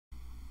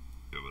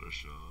a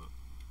shot.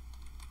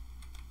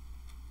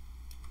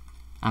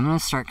 I'm gonna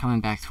start coming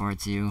back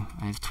towards you.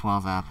 I have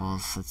 12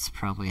 apples. That's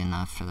probably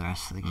enough for the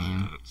rest of the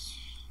game.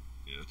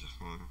 Yeah,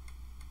 definitely.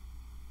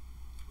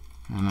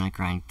 I'm gonna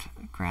grind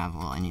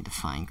gravel. I need to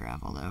find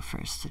gravel though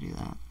first to do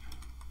that.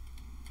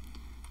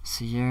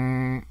 So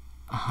you're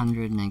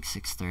 100 neg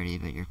 630,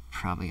 but you're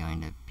probably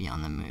going to be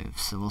on the move.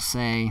 So we'll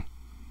say...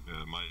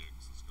 Yeah, my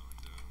X is going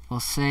down. We'll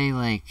say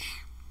like...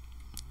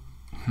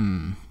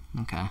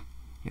 Okay.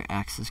 Your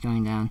X is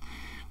going down.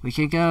 We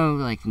could go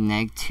like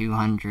neg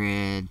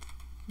 200,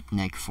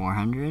 neg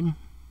 400. Yeah,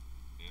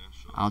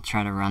 sure. I'll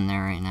try to run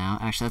there right now.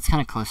 Actually, that's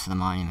kind of close to the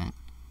monument.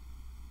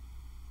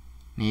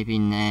 Maybe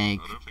neg...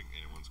 I don't think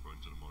anyone's going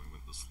to the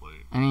monument this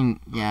late. I mean,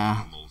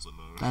 yeah. No.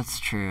 That's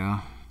true.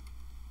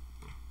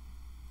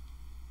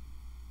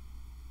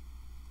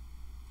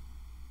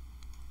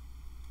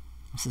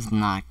 This is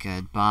not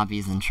good.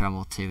 Bobby's in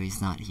trouble too.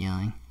 He's not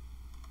healing.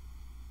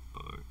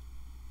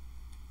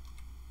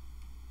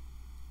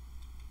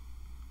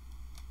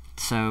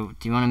 So,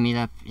 do you want to meet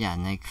up? Yeah,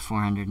 neg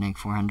 400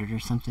 or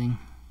something,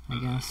 I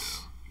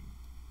guess.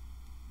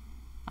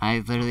 Yeah.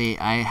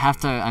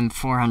 I'm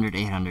 400,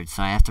 800,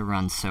 so I have to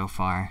run so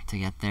far to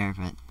get there,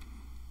 but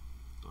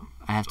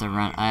I have to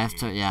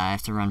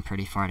run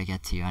pretty far to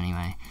get to you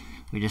anyway.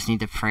 We just need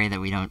to pray that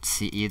we don't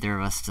see, either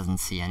of us doesn't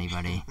see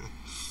anybody.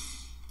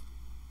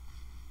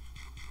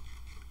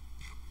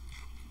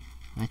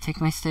 Did I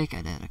take my stake?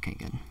 I did. Okay,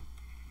 good.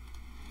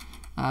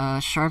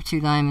 Sharp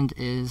 2 diamond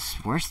is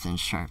worse than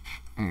sharp,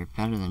 or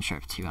better than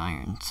sharp 2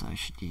 iron, so I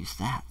should use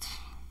that.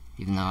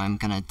 Even though I'm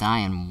gonna die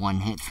in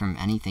one hit from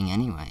anything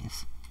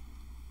anyways.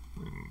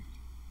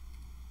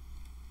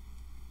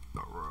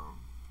 Not wrong.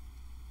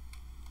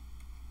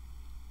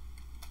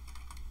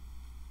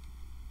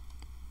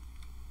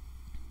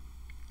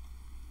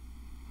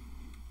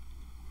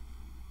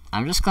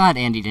 I'm just glad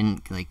Andy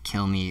didn't, like,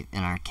 kill me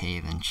in our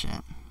cave and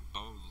shit. I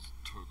was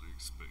totally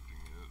expecting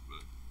it,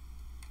 but...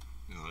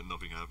 You know,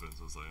 nothing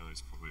happens. I was like, oh,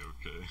 he's probably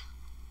okay.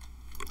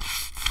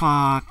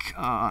 Fuck.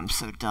 Oh, I'm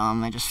so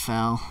dumb. I just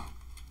fell.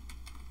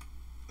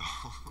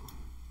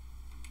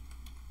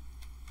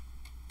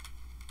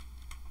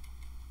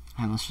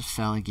 I almost just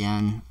fell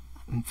again.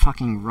 I'm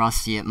fucking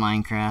rusty at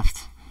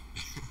Minecraft.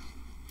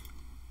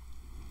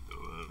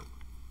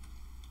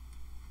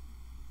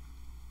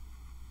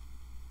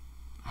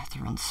 I have to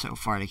run so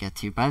far to get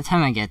to you. By the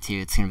time I get to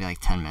you, it's gonna be like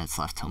 10 minutes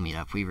left till meet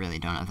up. We really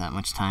don't have that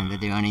much time to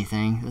do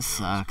anything. This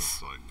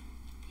sucks.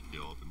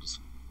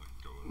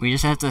 We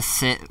just have to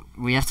sit.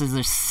 We have to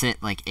just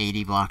sit like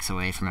 80 blocks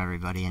away from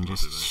everybody and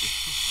just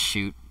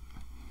shoot.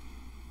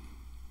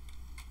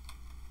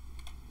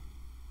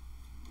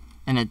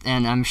 And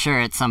I'm sure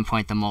at some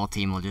point the mole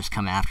team will just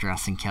come after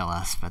us and kill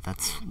us, but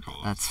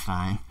that's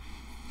fine.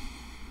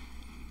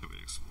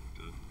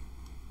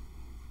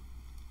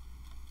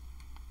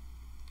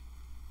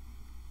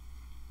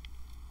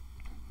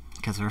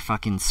 Because we're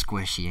fucking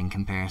squishy in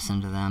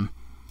comparison to them.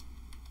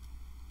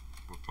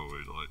 We're probably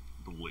like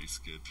the least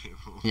scared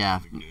people. Yeah,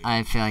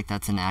 I feel like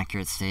that's an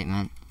accurate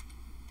statement.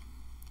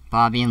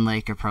 Bobby and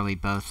Lake are probably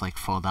both like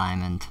full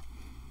diamond.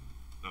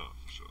 Oh,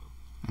 for sure.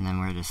 And then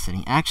we're just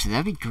sitting. Actually,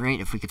 that'd be great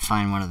if we could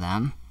find one of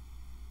them.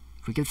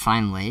 If we could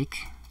find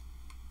Lake,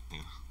 yeah,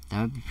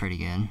 that would be pretty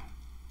good.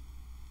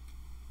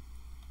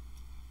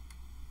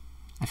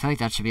 I feel like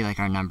that should be like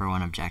our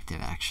 #1 objective,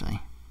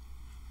 actually.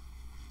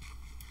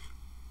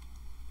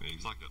 Yeah,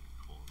 he's like at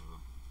the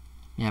corner.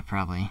 Yeah,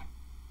 probably.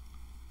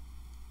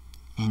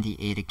 Andy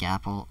ate a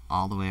gapple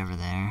all the way over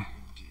there.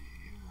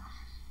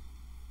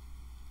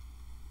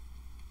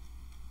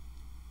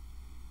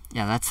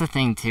 Yeah, that's the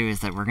thing too,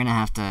 is that we're gonna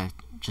have to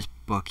just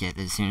book it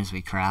as soon as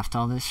we craft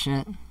all this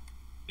shit.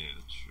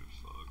 Yeah, true,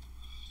 fuck.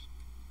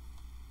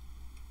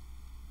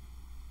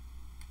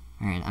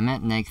 Alright, I'm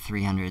at neg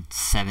 300,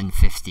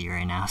 750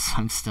 right now, so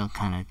I'm still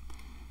kind of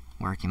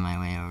working my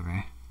way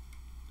over.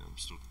 Yeah, I'm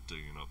still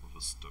digging up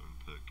with a stone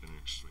pick in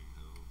extreme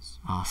hills.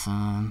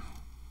 Awesome.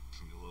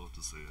 You'll love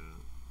to see it.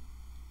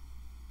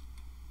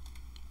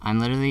 I'm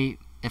literally,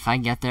 if I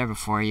get there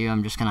before you,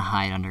 I'm just gonna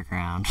hide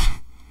underground.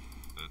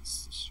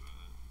 That's the strat.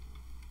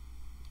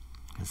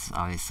 Because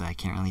obviously I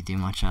can't really do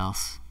much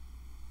else.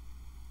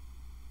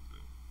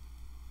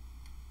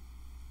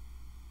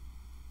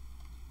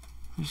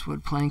 There's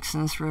wood planks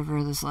in this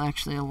river. There's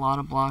actually a lot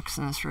of blocks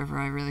in this river.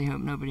 I really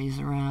hope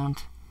nobody's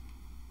around.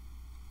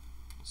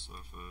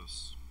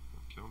 Surface.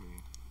 Don't kill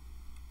me.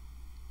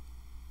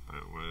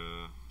 Alright,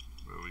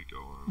 where are we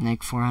going?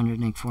 Neg 400,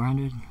 neg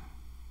 400.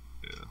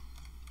 Yeah.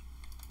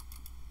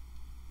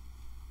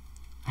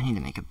 I need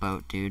to make a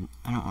boat, dude.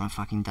 I don't want to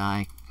fucking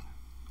die.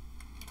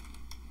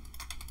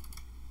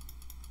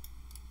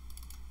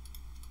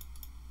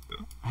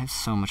 Yeah. I have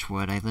so much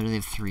wood. I literally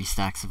have 3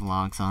 stacks of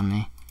logs on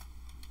me.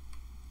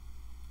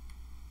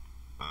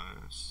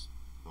 Nice.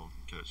 No one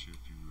can catch you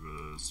if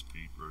you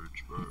speed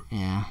bridge, bro.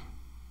 Yeah.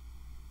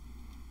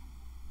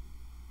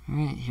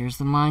 Alright, here's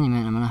the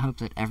monument. I'm gonna hope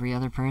that every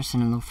other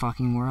person in the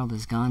fucking world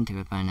has gone to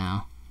it by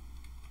now.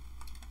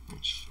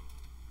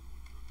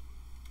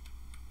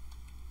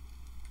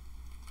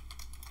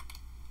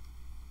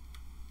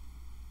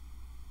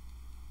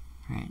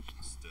 Right.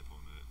 Step on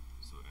it.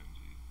 So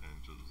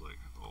Angela's like,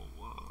 oh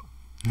wow.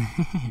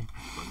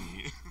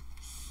 Funny.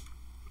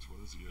 Which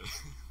one is he at?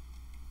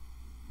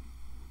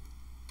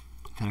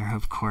 Better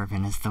hope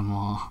Corbin is the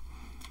mole.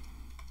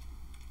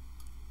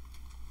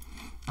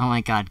 Oh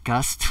my god,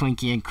 Gus,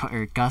 Twinkie,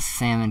 and Gus,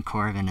 Sam, and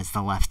Corbin is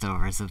the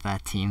leftovers of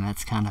that team.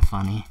 That's kind of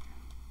funny.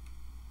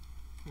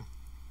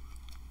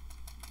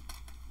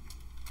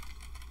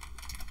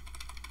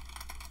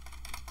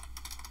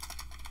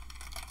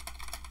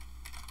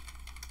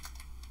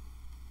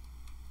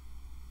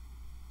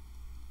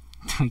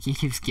 Twinkie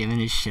keeps giving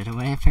his shit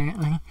away,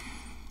 apparently.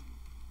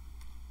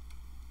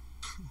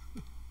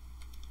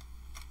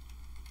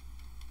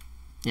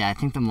 Yeah, I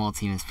think the mole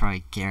team is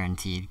probably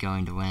guaranteed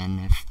going to win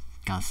if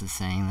Gus is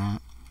saying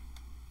that.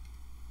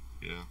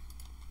 Yeah.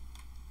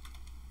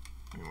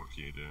 I mean, what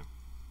can you do?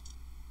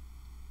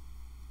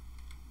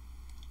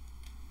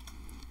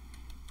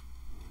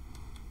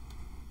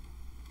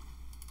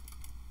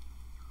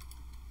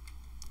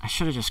 I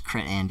should have just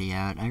crit Andy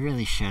out. I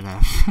really should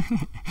have.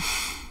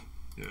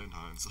 Yeah, in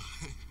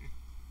hindsight.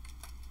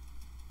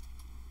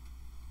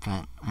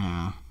 But, I don't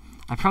know.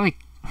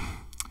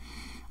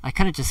 I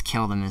could have just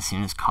killed him as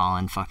soon as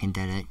Colin fucking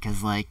did it,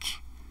 because, like,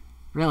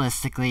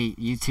 realistically,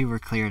 you two were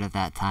cleared at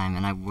that time,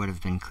 and I would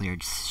have been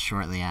cleared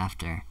shortly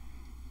after.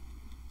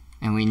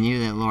 And we knew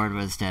that Lord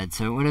was dead,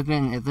 so it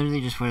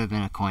literally just would have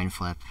been a coin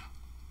flip.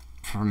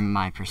 From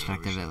my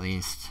perspective, at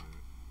least.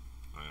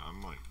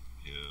 I'm like,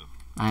 yeah.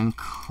 I'm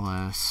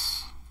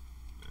close.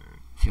 Yeah.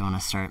 If you want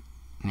to start,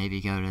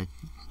 maybe go to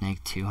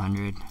make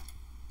 200.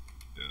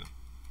 Yeah.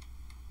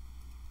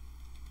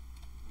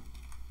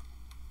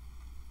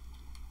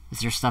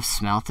 Is your stuff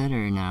smelted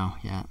or no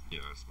yet? Yeah,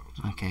 I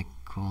smelted. Okay,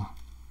 cool.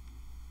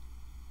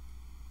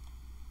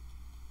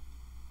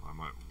 I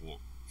might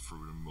walk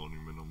through the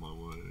monument on my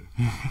way.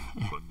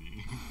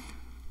 Funny.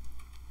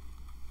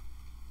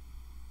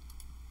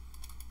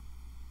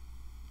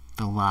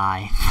 The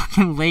lie.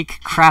 Fucking Lake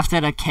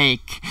crafted a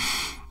cake.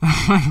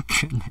 Oh my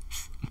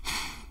goodness.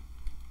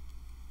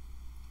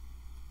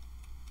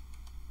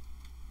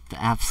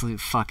 The absolute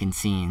fucking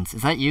scenes.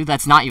 Is that you?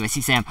 That's not you. I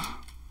see Sam.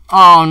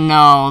 Oh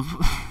no.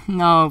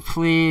 No,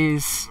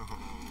 please. Oh.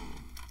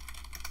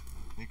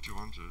 Nick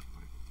 200. Like,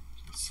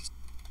 that's just...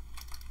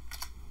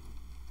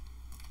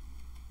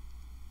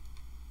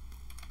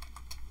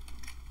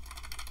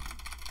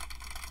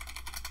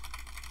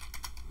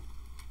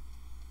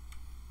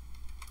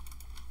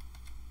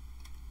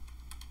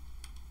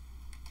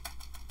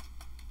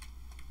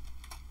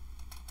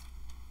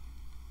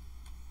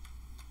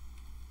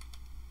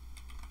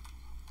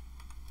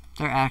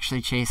 They're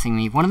actually chasing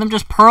me. One of them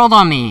just pearled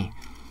on me.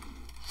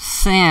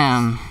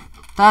 Sam,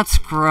 that's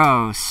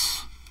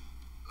gross.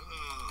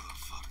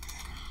 Fuck.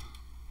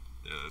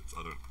 Yeah,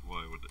 I don't...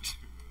 Why would it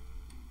do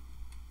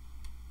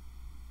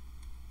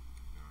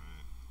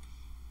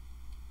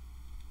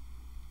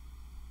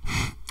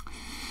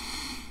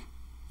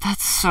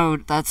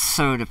Alright. That's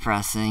so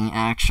depressing,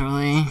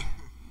 actually.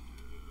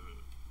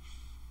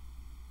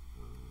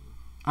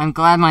 I'm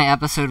glad my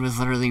episode was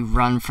literally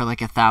run for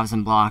like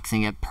 1,000 blocks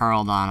and get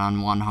pearled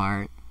on one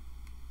heart.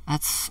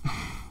 That's...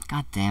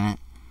 God damn it.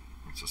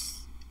 It's just...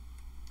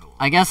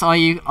 I guess all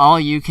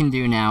you can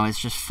do now is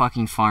just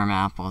fucking farm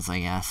apples, I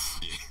guess.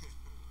 Yeah.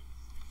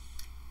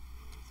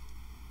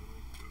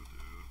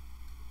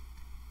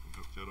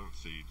 Hope they don't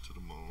feed to the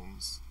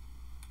moles.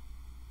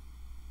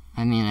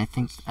 I mean, I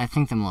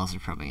think the moles are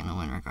probably gonna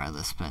win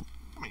regardless, but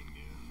I mean,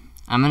 yeah.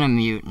 I'm gonna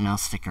mute and I'll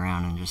stick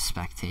around and just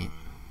spectate.